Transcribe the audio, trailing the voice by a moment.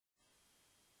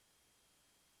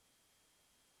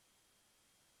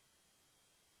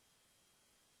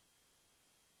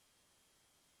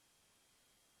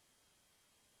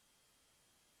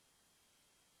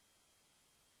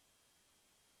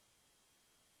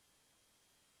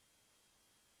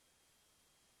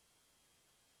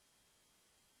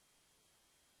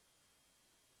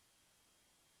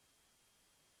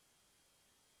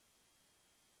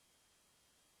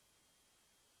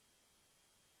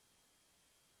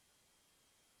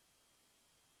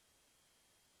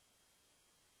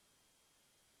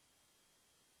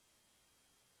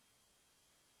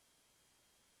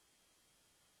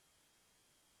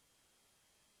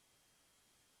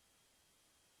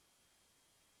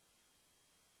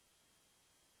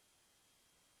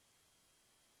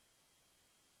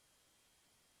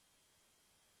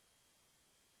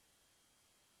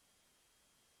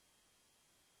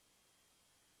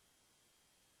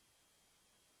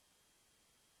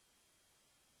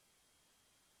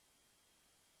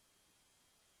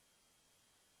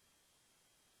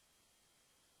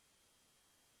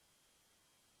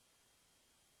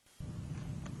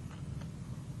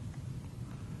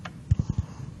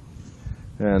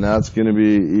And that's going to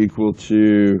be equal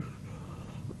to,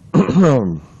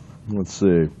 let's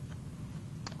see,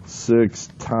 6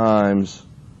 times,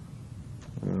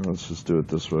 let's just do it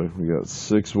this way. We got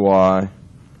 6y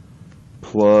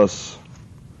plus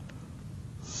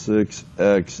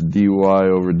 6x dy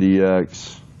over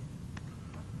dx.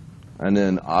 And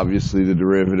then obviously the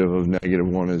derivative of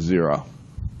 -1 is 0.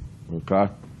 Okay?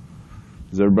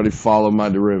 Does everybody follow my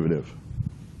derivative?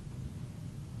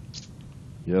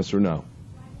 Yes or no?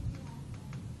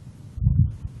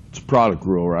 It's a product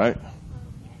rule, right?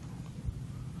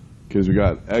 Because we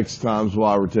got x times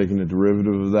y, we're taking the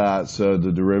derivative of that. So the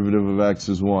derivative of x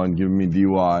is 1, giving me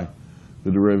dy.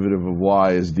 The derivative of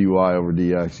y is dy over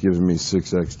dx, giving me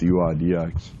 6x dy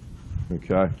dx.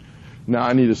 Okay? Now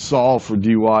I need to solve for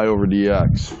dy over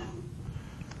dx.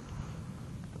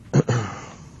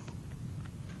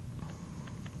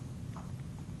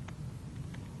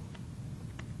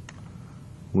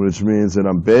 Which means that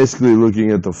I'm basically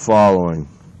looking at the following.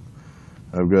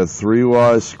 I've got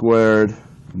 3y squared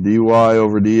dy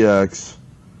over dx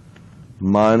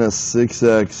minus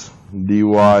 6x dy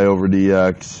over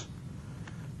dx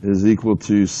is equal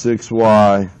to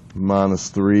 6y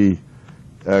minus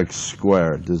 3x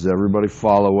squared. Does everybody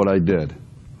follow what I did?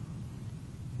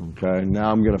 Okay,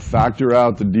 now I'm going to factor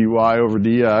out the dy over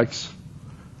dx.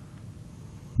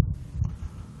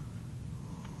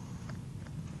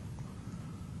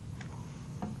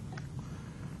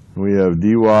 We have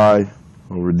dy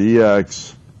over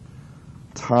dx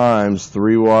times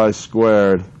 3y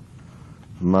squared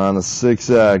minus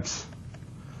 6x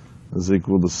is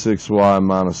equal to 6y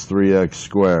minus 3x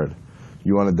squared.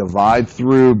 You want to divide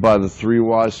through by the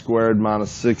 3y squared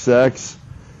minus 6x,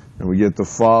 and we get the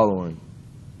following.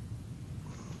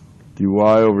 dy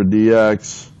over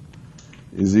dx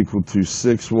is equal to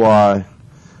 6y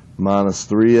minus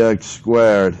 3x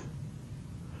squared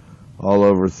all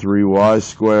over 3y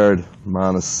squared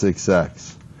minus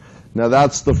 6x. Now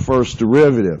that's the first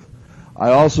derivative.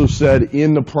 I also said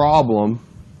in the problem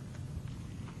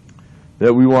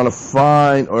that we want to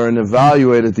find or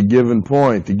evaluate at the given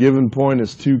point. The given point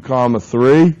is 2,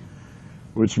 3,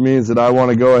 which means that I want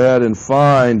to go ahead and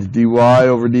find dy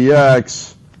over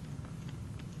dx,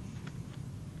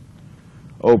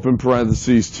 open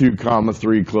parentheses, 2,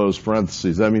 3, close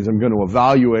parentheses. That means I'm going to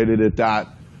evaluate it at that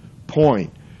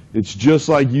point. It's just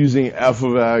like using f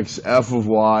of x, f of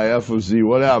y, f of z,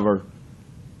 whatever.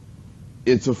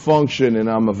 It's a function and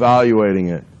I'm evaluating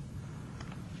it.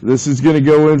 This is going to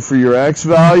go in for your x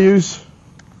values,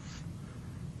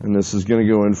 and this is going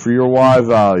to go in for your y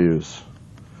values.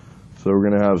 So we're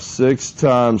going to have 6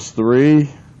 times 3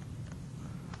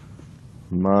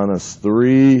 minus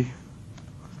 3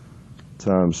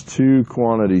 times 2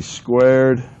 quantity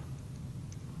squared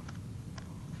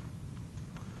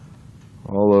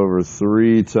all over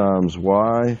 3 times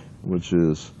y, which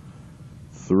is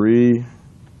 3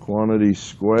 quantity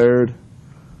squared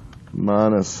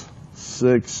minus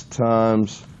 6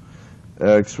 times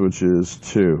x, which is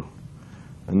 2.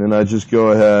 And then I just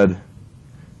go ahead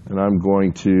and I'm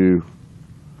going to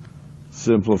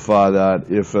simplify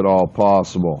that if at all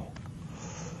possible.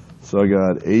 So I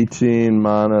got 18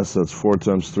 minus, that's 4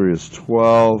 times 3 is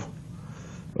 12,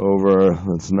 over,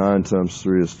 that's 9 times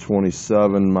 3 is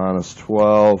 27 minus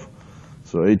 12.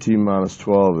 So 18 minus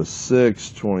 12 is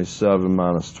 6, 27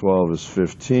 minus 12 is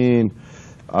 15.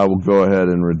 I will go ahead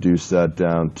and reduce that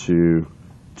down to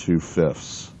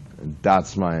 2/5. And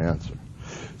that's my answer.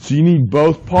 So you need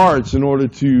both parts in order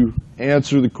to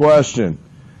answer the question.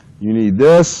 You need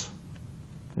this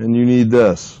and you need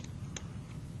this.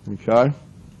 Okay?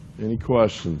 Any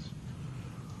questions?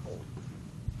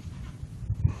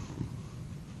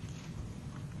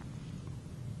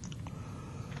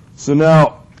 So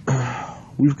now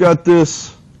we've got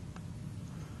this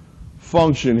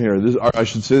function here. This, or I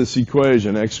should say this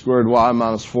equation, x squared y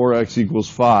minus 4x equals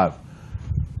 5.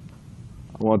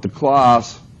 I want the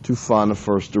class to find the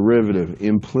first derivative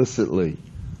implicitly.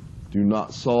 Do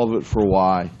not solve it for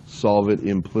y. Solve it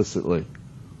implicitly.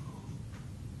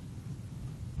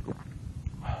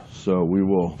 So we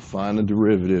will find a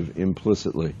derivative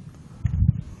implicitly.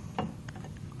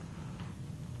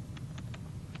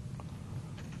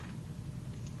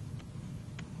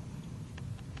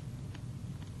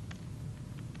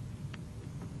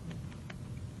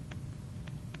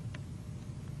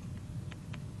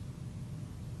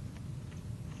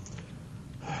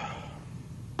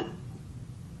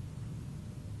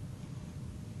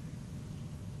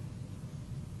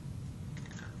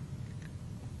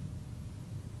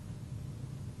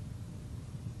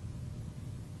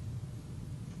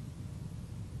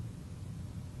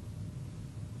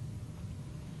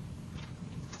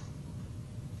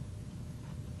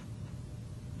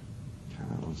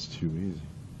 one's too easy.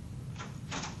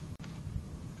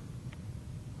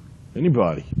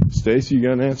 Anybody? Stacy, you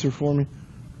got an answer for me?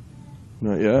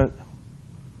 Not yet?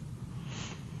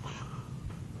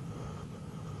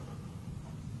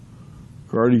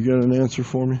 Carter, you got an answer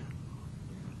for me?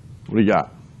 What do you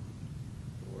got?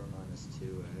 4 minus 2x,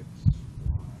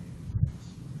 y, x.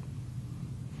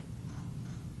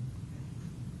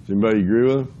 Does anybody agree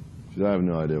with him? Because I have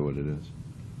no idea what it is.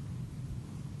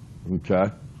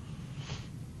 Okay.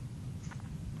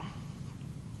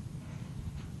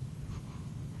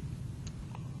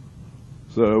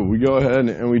 So we go ahead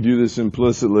and we do this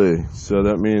implicitly. So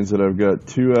that means that I've got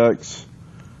 2x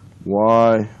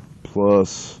y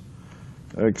plus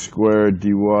x squared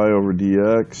dy over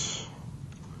dx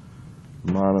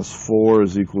minus 4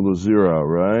 is equal to 0,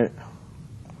 right?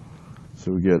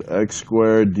 So we get x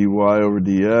squared dy over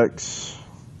dx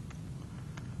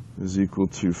is equal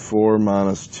to 4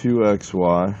 minus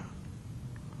 2xy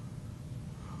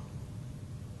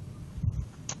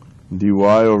dy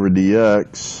over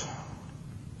dx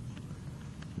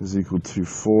is equal to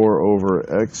 4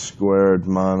 over x squared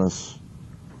minus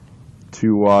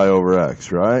 2y over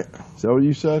x, right? Is that what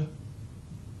you said?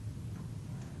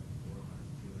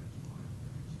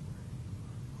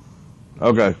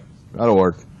 Okay, that'll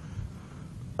work.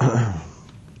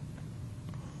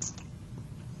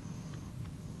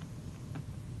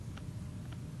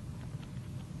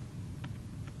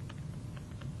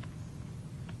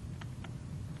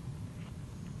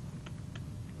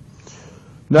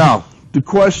 Now, the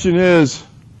question is,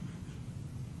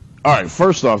 all right,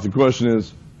 first off, the question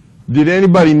is, did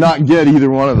anybody not get either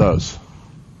one of those?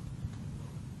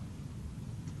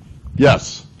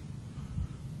 Yes.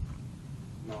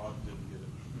 No, I didn't get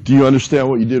it. Do you understand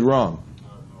what you did wrong? I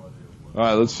have no idea. All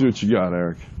right, let's see what you got,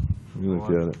 Eric. Let me look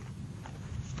at it.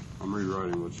 I'm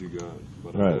rewriting what you got,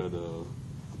 but Right. I had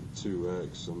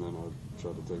 2x, and then I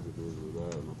tried to take the derivative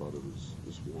of that, and I thought it was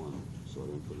just 1, so I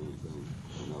didn't put anything.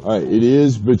 All right, it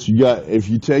is, but you got, if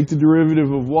you take the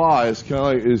derivative of y, it's kind of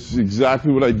like, it's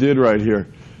exactly what I did right here.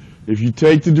 If you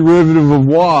take the derivative of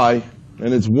y,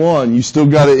 and it's 1, you still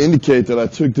got to indicate that I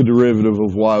took the derivative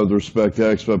of y with respect to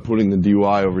x by putting the dy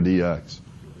over dx.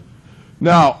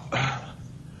 Now,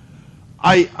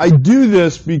 I do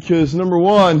this because, number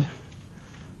one,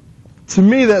 to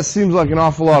me that seems like an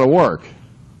awful lot of work.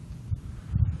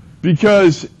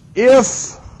 Because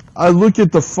if I look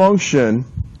at the function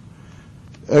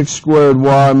x squared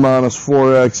y minus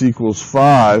 4x equals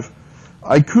 5,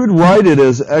 I could write it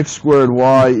as x squared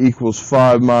y equals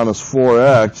 5 minus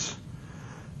 4x,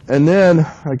 and then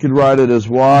I could write it as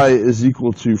y is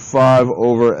equal to 5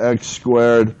 over x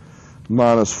squared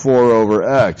minus 4 over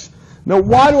x. Now,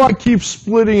 why do I keep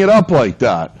splitting it up like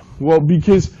that? Well,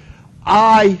 because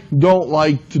I don't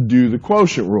like to do the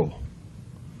quotient rule.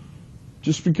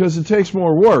 Just because it takes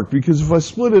more work. Because if I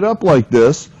split it up like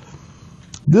this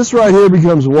right here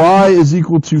becomes y is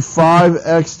equal to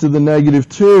 5x to the negative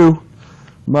 2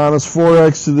 minus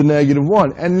 4x to the negative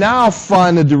 1. And now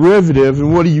find the derivative,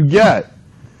 and what do you get?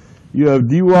 You have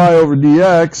dy over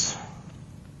dx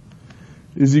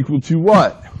is equal to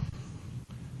what?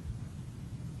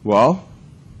 Well,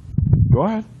 go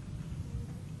ahead.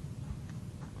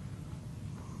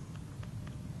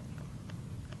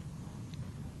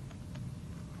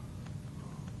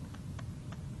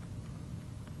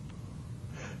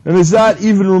 And is that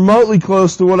even remotely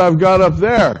close to what I've got up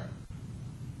there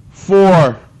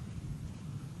for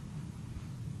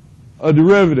a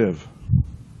derivative?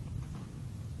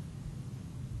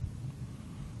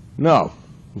 No,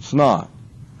 it's not.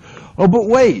 Oh, but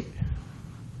wait.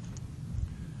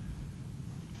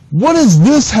 What does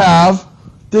this have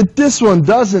that this one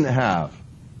doesn't have?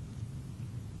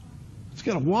 It's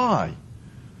got a y.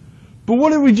 But what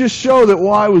did we just show that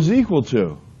y was equal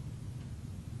to?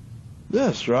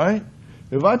 This, right?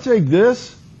 If I take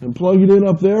this and plug it in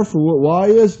up there for what y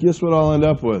is, guess what I'll end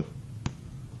up with?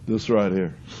 This right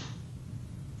here.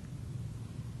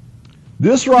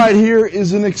 This right here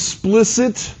is an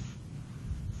explicit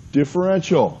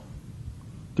differential.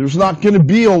 There's not going to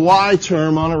be a y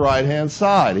term on the right-hand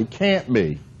side. It can't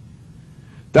be.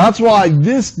 That's why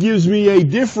this gives me a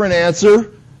different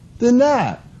answer than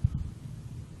that.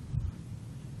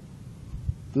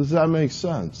 Does that make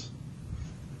sense?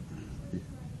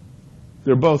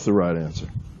 They're both the right answer.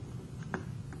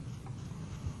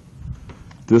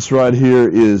 This right here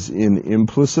is in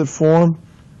implicit form.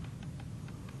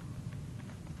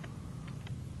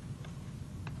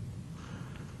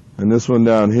 And this one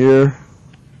down here,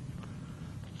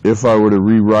 if I were to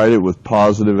rewrite it with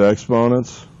positive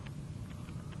exponents,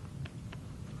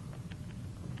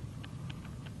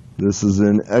 this is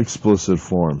in explicit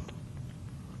form.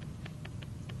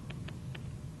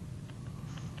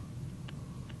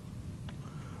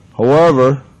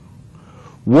 However,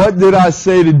 what did I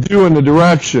say to do in the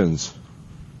directions?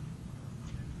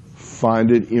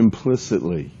 Find it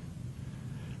implicitly.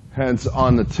 Hence,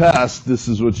 on the test, this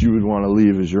is what you would want to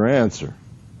leave as your answer.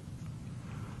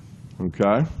 Okay?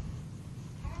 I have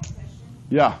a question.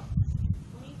 Yeah.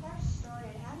 When you first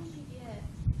started, how did you get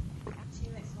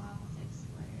 2xy plus x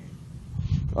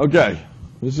squared? Okay.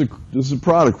 This is a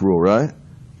product rule, right?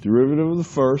 Derivative of the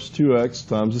first, 2x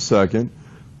times the second,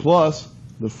 plus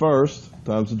the first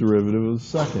times the derivative of the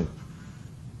second.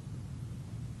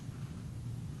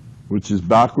 Which is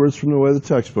backwards from the way the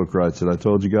textbook writes it. I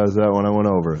told you guys that when I went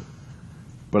over it.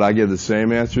 But I get the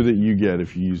same answer that you get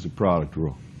if you use the product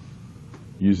rule.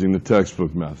 Using the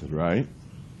textbook method, right?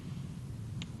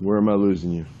 Where am I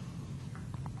losing you?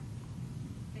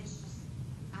 It's just,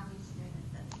 I'm used to doing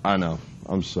it. I know.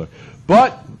 I'm sorry.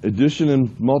 But addition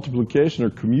and multiplication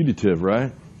are commutative,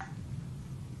 right?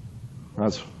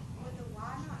 That's Would the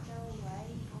y not go away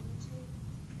on the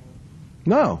 2?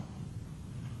 no.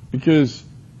 Because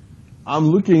I'm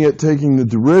looking at taking the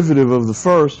derivative of the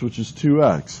first, which is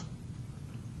 2x,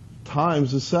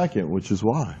 times the second, which is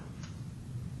y.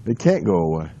 It can't go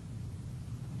away.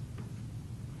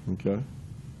 Okay?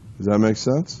 Does that make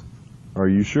sense? Are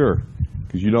you sure?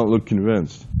 Because you don't look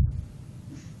convinced.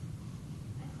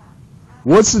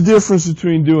 What's the difference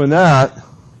between doing that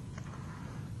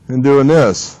and doing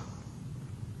this?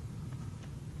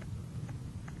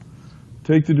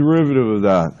 Take the derivative of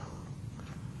that.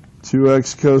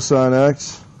 2x cosine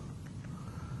x.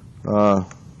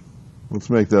 Let's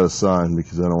make that a sign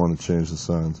because I don't want to change the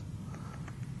signs.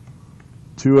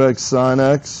 2x sine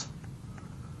x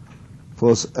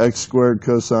plus x squared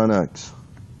cosine x.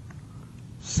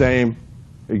 Same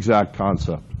exact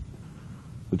concept.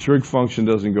 The trig function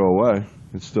doesn't go away.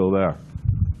 It's still there.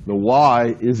 The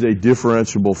y is a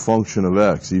differentiable function of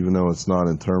x, even though it's not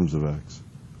in terms of x.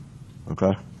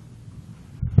 Okay?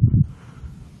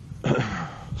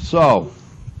 So,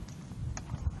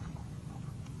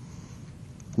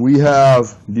 we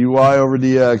have dy over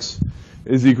dx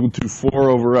is equal to 4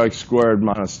 over x squared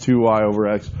minus 2y over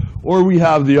x, or we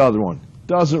have the other one.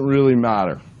 Doesn't really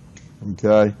matter.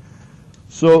 Okay?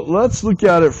 So let's look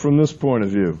at it from this point of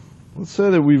view. Let's say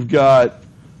that we've got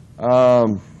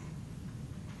the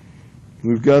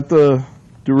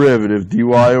derivative dy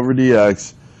over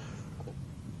dx,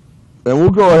 and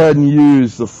we'll go ahead and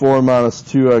use the 4 minus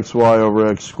 2xy over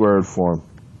x squared form.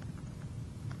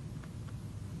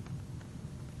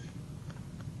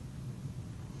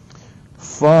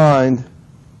 Find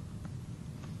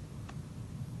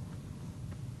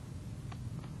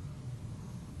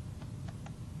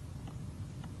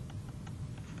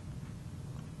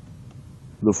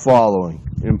the following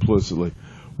implicitly.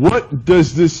 What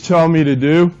does this tell me to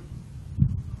do?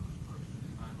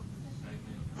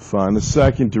 Find the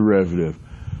second derivative.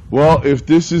 Well, if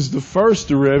this is the first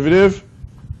derivative,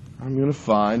 I'm going to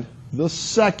find the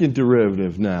second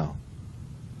derivative now.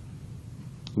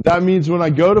 That means when I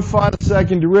go to find the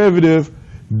second derivative,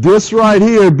 this right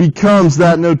here becomes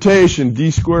that notation,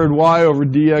 d squared y over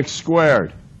dx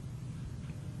squared.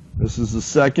 This is the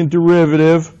second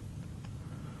derivative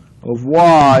of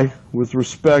y with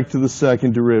respect to the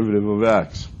second derivative of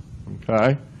x.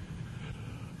 Okay?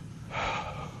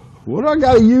 What do I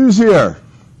got to use here?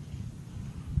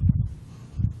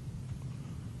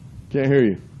 Can't hear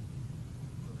you.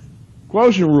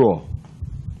 Quotient rule.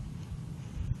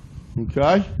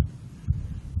 Okay?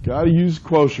 Got to use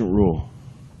quotient rule.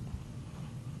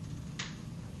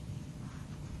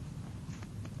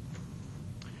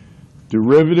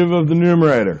 Derivative of the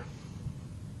numerator.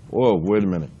 Whoa, wait a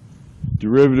minute.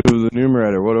 Derivative of the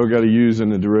numerator. What do I got to use in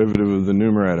the derivative of the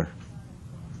numerator?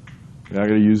 I got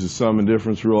to use the sum and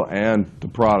difference rule and the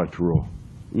product rule.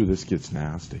 Ooh, this gets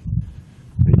nasty.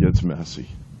 It gets messy.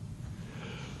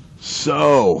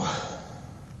 So,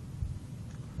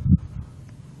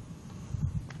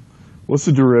 what's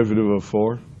the derivative of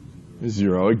 4? It's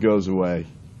 0. It goes away.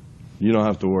 You don't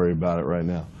have to worry about it right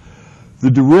now.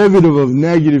 The derivative of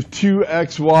negative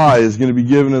 2xy is going to be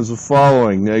given as the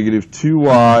following. Negative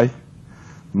 2y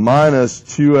minus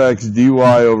 2x dy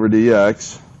over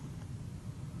dx.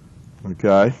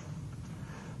 Okay?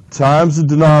 Times the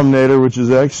denominator, which is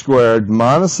x squared,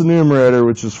 minus the numerator,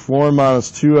 which is 4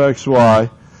 minus 2xy,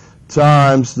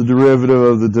 times the derivative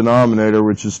of the denominator,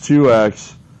 which is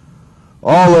 2x,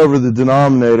 all over the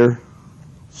denominator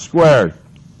squared.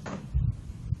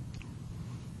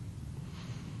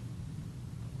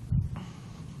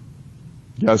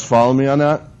 You guys follow me on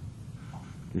that?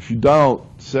 If you don't,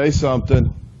 say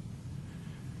something.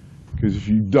 Because if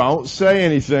you don't say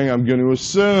anything, I'm going to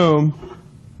assume,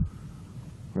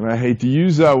 and I hate to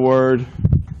use that word,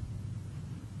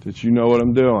 Did you know what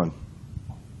I'm doing?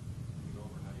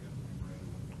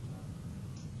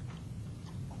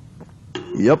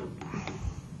 Yep.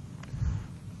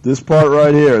 This part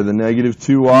right here, the negative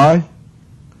 2y,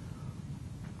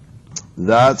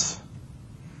 that's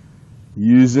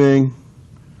using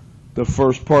the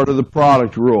first part of the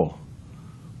product rule.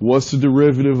 What's the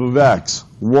derivative of x?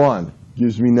 1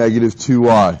 gives me negative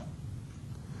 2y.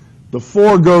 The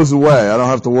 4 goes away. I don't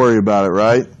have to worry about it,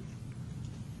 right?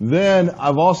 Then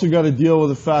I've also got to deal with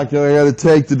the fact that I got to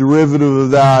take the derivative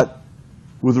of that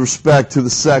with respect to the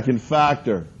second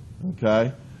factor.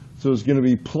 Okay? So it's going to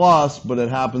be plus, but it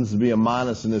happens to be a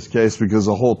minus in this case because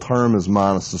the whole term is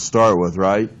minus to start with,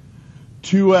 right?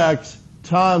 2x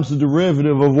times the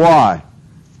derivative of y,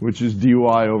 which is dy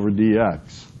over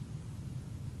dx,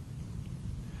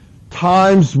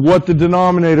 times what the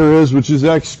denominator is, which is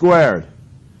x squared.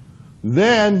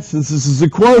 Then, since this is a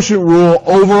quotient rule,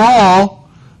 overall,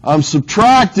 I'm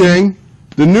subtracting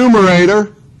the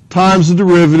numerator times the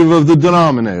derivative of the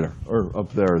denominator. Or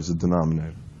up there is the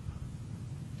denominator.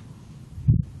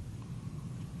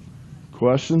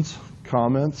 Questions?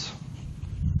 Comments?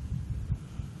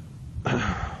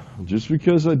 Just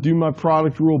because I do my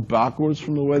product rule backwards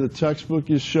from the way the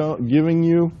textbook is giving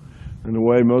you and the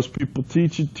way most people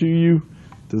teach it to you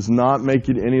does not make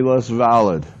it any less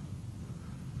valid.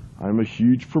 I'm a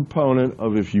huge proponent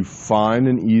of if you find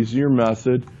an easier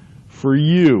method for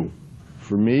you.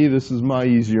 For me, this is my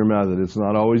easier method. It's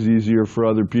not always easier for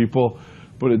other people,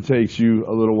 but it takes you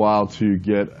a little while to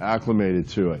get acclimated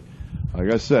to it.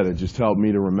 Like I said, it just helped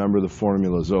me to remember the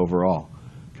formulas overall.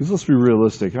 Because let's be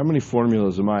realistic, how many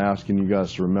formulas am I asking you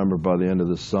guys to remember by the end of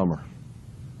this summer?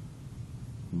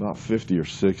 About 50 or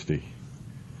 60.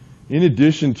 In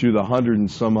addition to the 100 and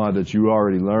some odd that you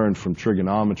already learned from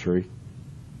trigonometry,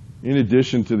 in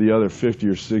addition to the other 50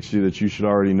 or 60 that you should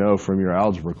already know from your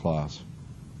algebra class.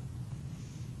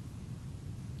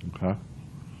 Okay?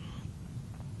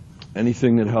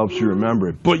 Anything that helps you remember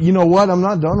it. But you know what? I'm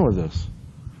not done with this.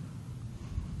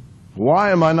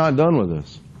 Why am I not done with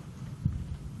this?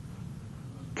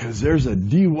 Because there's a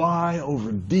dy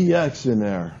over dx in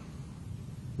there,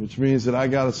 which means that I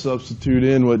got to substitute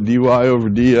in what dy over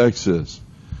dx is.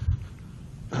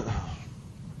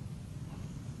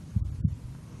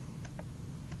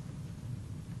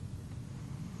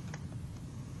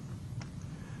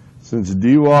 Since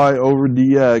dy over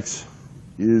dx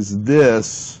is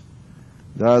this,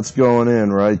 that's going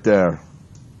in right there.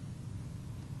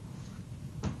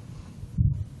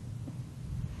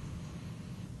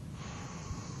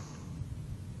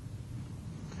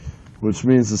 Which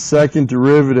means the second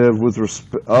derivative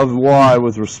of y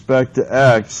with respect to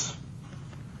x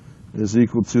is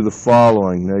equal to the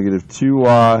following. Negative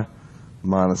 2y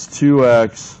minus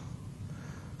 2x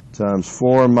times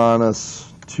 4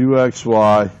 minus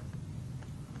 2xy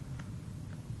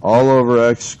all over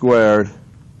x squared.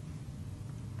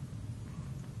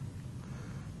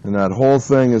 And that whole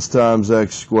thing is times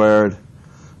x squared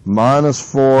minus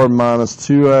 4 minus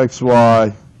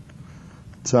 2xy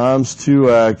times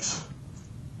 2x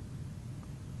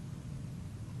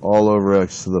all over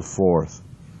x to the fourth.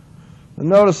 And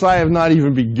notice I have not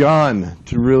even begun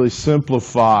to really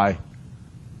simplify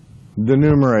the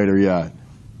numerator yet.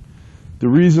 The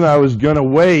reason I was going to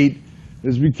wait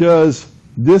is because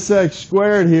this x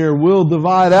squared here will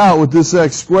divide out with this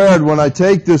x squared when I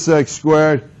take this x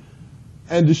squared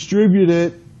and distribute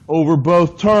it over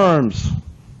both terms,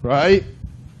 right?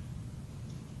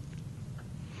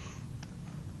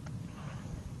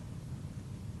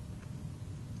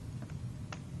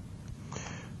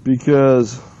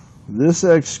 Because this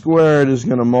x squared is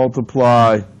going to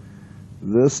multiply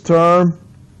this term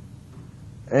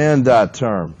and that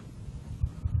term.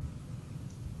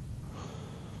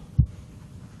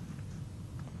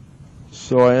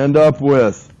 So I end up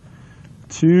with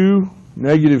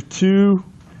negative 2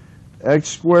 x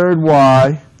squared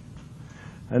y.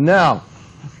 And now,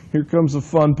 here comes the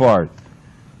fun part.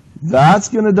 That's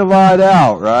going to divide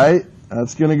out, right?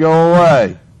 That's going to go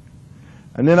away.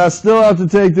 And then I still have to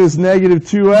take this negative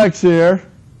 2x here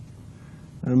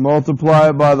and multiply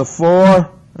it by the 4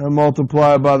 and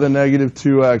multiply it by the negative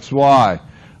 2xy.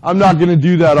 I'm not going to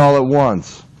do that all at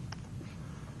once.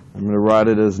 I'm going to write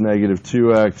it as negative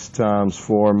 2x times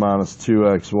 4 minus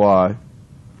 2xy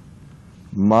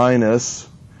minus,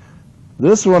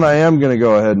 this one I am going to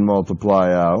go ahead and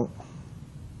multiply out.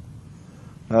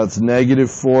 That's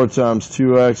negative 4 times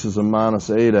 2x is a minus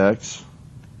 8x.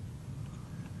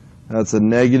 That's a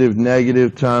negative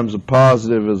negative times a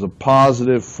positive is a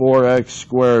positive 4x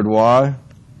squared y.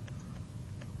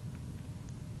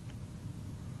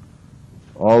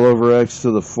 All over x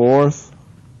to the fourth.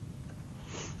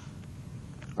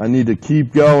 I need to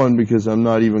keep going because I'm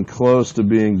not even close to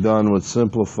being done with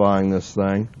simplifying this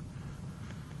thing.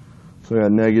 So I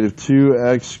got negative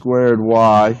 2x squared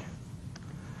y,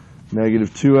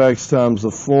 negative 2x times the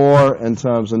 4 and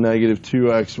times the negative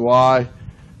 2xy.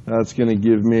 That's going to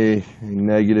give me a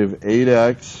negative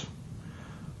 8x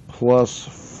plus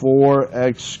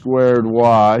 4x squared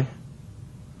y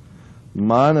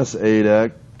minus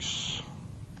 8x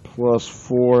plus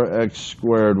 4x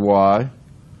squared y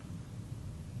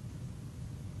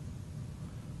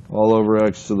all over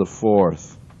x to the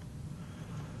 4th.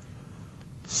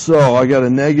 So I got a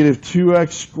negative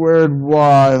 2x squared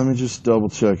y. Let me just double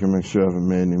check and make sure I haven't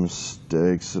made any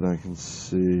mistakes that I can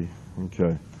see.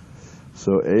 Okay.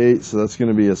 So 8, so that's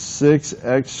going to be a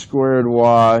 6x squared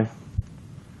y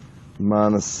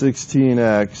minus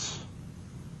 16x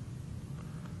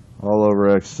all over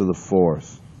x to the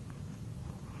 4th.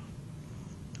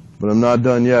 But I'm not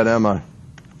done yet, am I?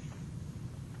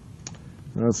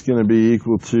 That's going to be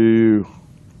equal to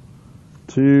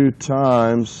 2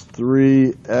 times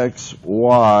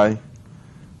 3xy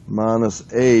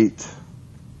minus 8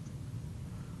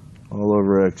 all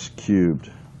over x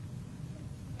cubed.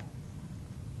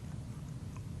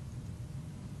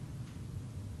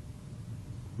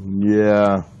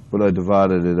 Yeah, but I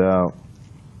divided it out,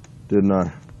 didn't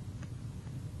I?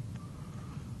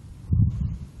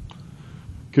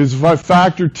 Because if I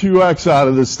factor 2x out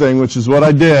of this thing, which is what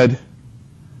I did,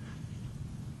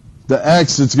 the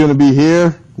x that's going to be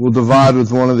here will divide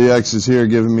with one of the x's here,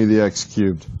 giving me the x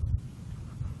cubed.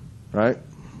 Right?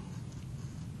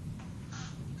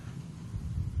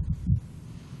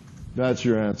 That's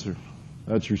your answer.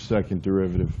 That's your second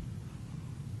derivative.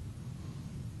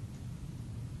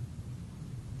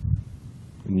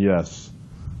 And yes,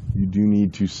 you do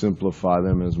need to simplify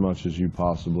them as much as you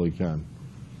possibly can.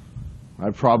 I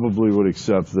probably would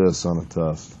accept this on a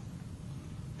test.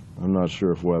 I'm not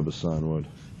sure if WebAssign would.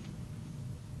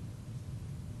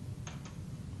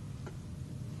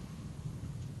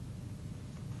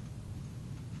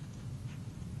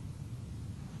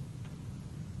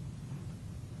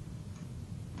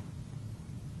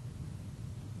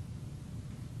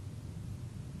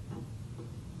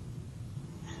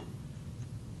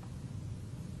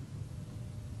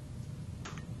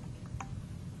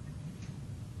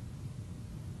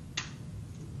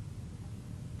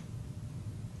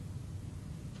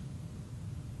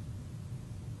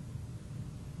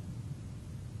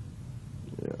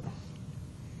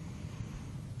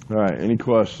 All right, any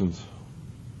questions?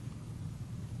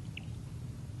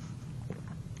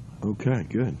 Okay,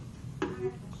 good.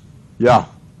 Yeah. Okay.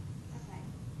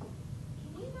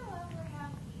 Can you go over how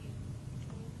you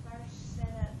first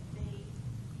set up the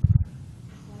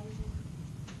equation?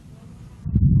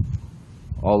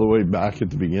 All the way back at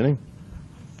the beginning?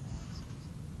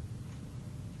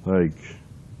 Like,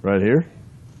 right here?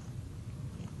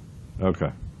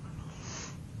 Okay.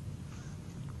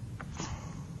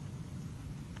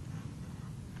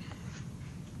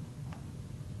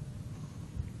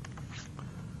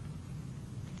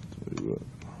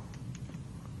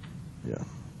 Yeah.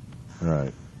 All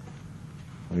right.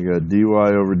 We got dy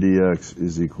over dx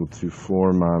is equal to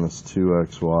 4 minus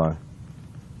 2xy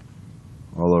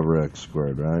all over x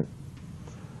squared, right?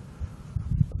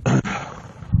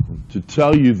 To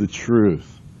tell you the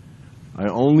truth, I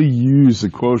only use the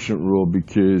quotient rule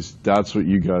because that's what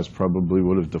you guys probably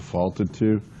would have defaulted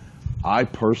to. I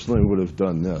personally would have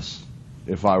done this.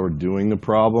 If I were doing the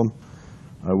problem,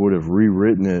 I would have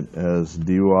rewritten it as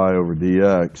dy over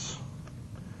dx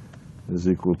is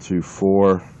equal to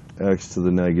 4x to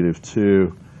the negative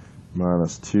 2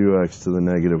 minus 2x to the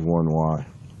negative 1y.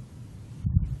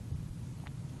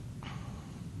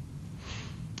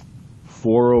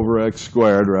 4 over x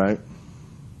squared, right?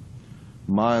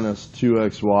 Minus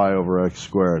 2xy over x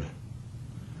squared.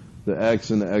 The x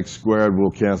and the x squared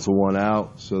will cancel one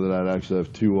out so that I'd actually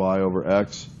have 2y over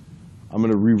x. I'm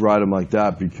going to rewrite them like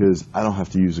that because I don't have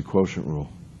to use the quotient rule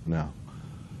now.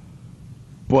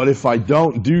 But if I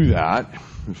don't do that,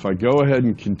 if I go ahead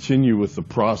and continue with the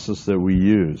process that we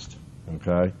used,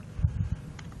 okay,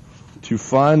 to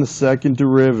find the second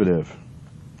derivative,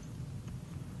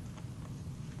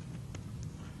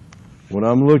 what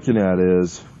I'm looking at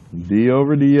is d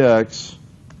over dx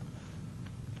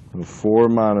of 4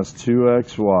 minus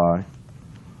 2xy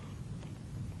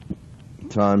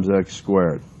times x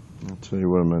squared. I'll tell you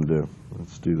what I'm going to do.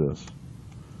 Let's do this.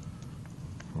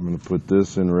 I'm going to put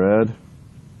this in red.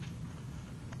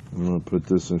 I'm going to put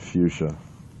this in fuchsia.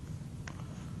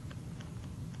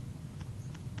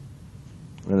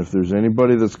 And if there's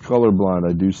anybody that's colorblind,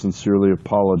 I do sincerely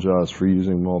apologize for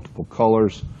using multiple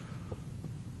colors.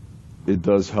 it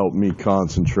does help me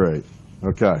concentrate.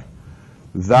 Okay,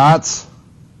 that's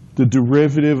the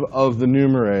derivative of the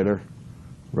numerator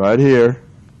right here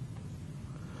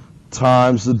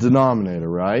times the denominator,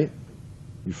 right?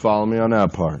 You follow me on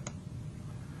that part.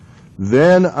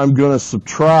 Then I'm going to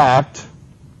subtract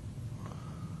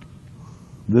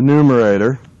the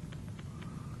numerator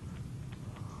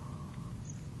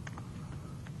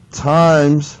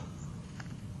times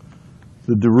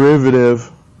the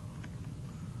derivative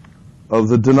of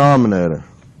the denominator.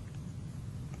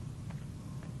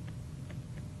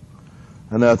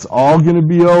 And that's all going to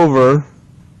be over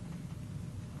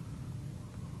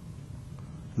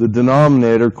the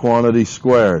denominator quantity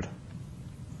squared.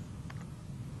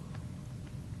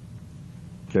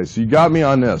 Okay, so you got me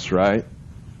on this, right?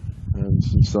 And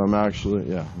since I'm actually,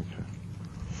 yeah, okay.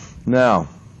 Now,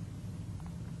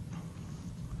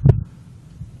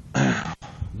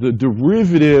 the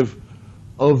derivative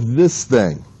of this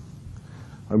thing,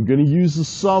 I'm going to use the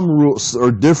sum rule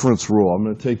or difference rule. I'm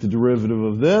going to take the derivative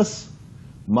of this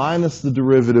minus the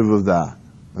derivative of that.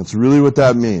 That's really what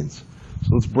that means.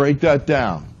 So let's break that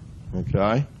down,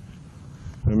 okay?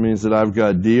 That means that I've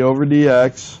got d over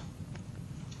dx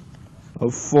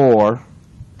of 4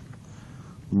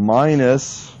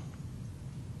 minus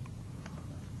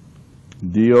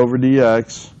d over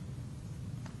dx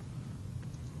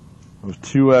of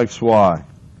 2xy.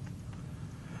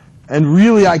 And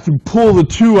really, I can pull the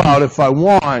 2 out if I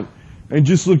want and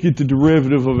just look at the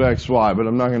derivative of xy, but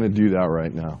I'm not going to do that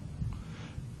right now.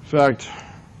 In fact,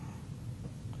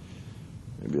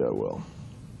 maybe I will.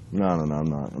 No, I'm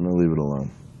not. I'm going to leave it alone.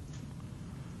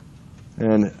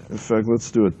 And in fact,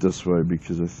 let's do it this way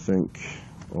because I think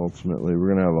ultimately we're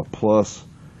going to have a plus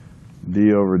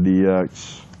d over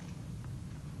dx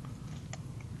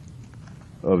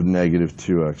of negative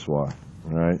 2xy. All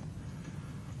right?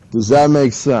 Does that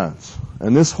make sense?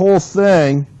 And this whole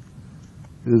thing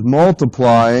is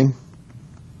multiplying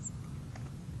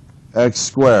x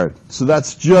squared. So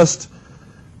that's just,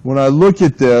 when I look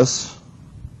at this,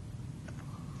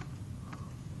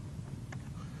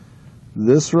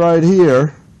 this right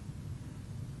here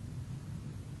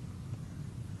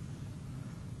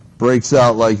breaks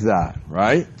out like that,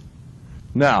 right?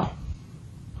 Now,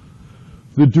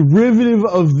 the derivative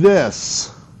of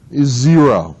this is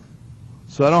 0.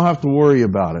 So I don't have to worry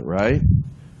about it, right?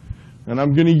 And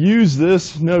I'm going to use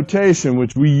this notation,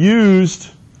 which we used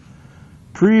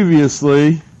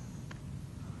previously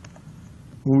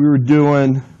when we were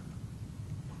doing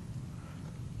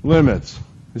limits.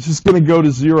 It's just going to go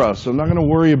to 0, so I'm not going to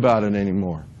worry about it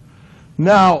anymore.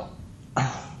 Now,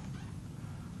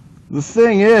 the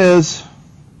thing is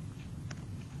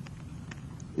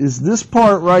this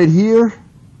part right here,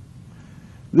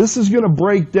 this is going to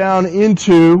break down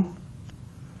into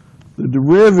the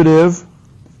derivative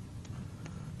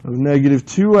of negative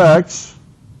 2x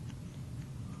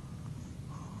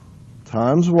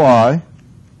times y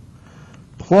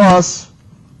plus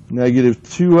negative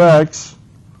 2x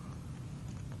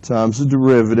times the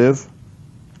derivative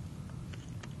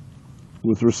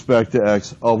with respect to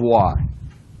x of y.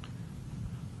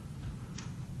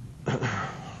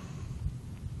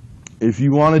 If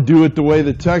you want to do it the way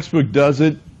the textbook does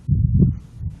it,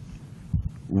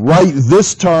 write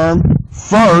this term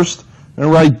first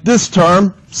and write this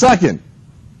term second.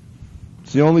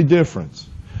 It's the only difference.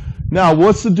 Now,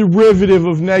 what's the derivative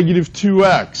of negative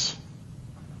 2x?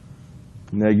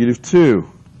 Negative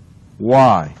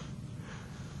 2y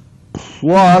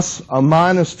plus a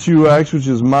minus 2x, which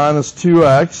is minus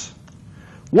 2x.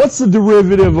 What's the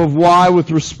derivative of y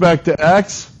with respect to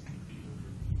x?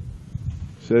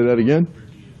 Say that again.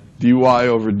 dy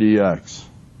over dx.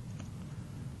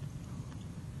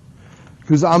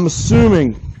 Because I'm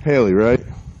assuming, Haley, right?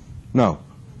 No.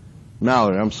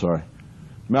 Mallory, I'm sorry.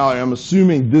 Mallory, I'm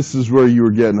assuming this is where you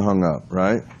were getting hung up,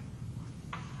 right?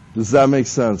 Does that make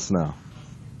sense now?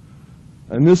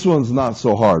 And this one's not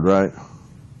so hard, right?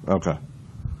 Okay.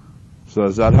 So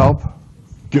does that help?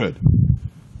 Good.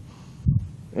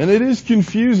 And it is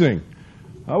confusing.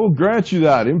 I will grant you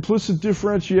that. Implicit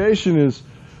differentiation is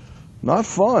not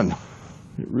fun.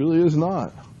 It really is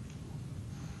not.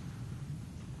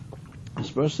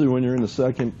 Especially when you're in the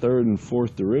second, third, and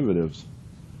fourth derivatives.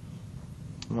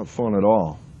 Not fun at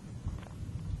all.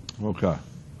 Okay.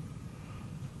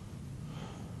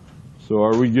 So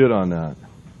are we good on that?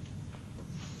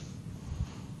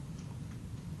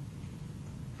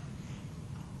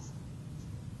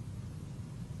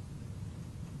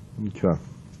 Okay.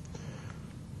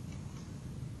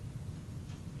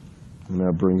 And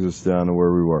that brings us down to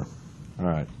where we were. All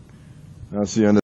right. That's the end of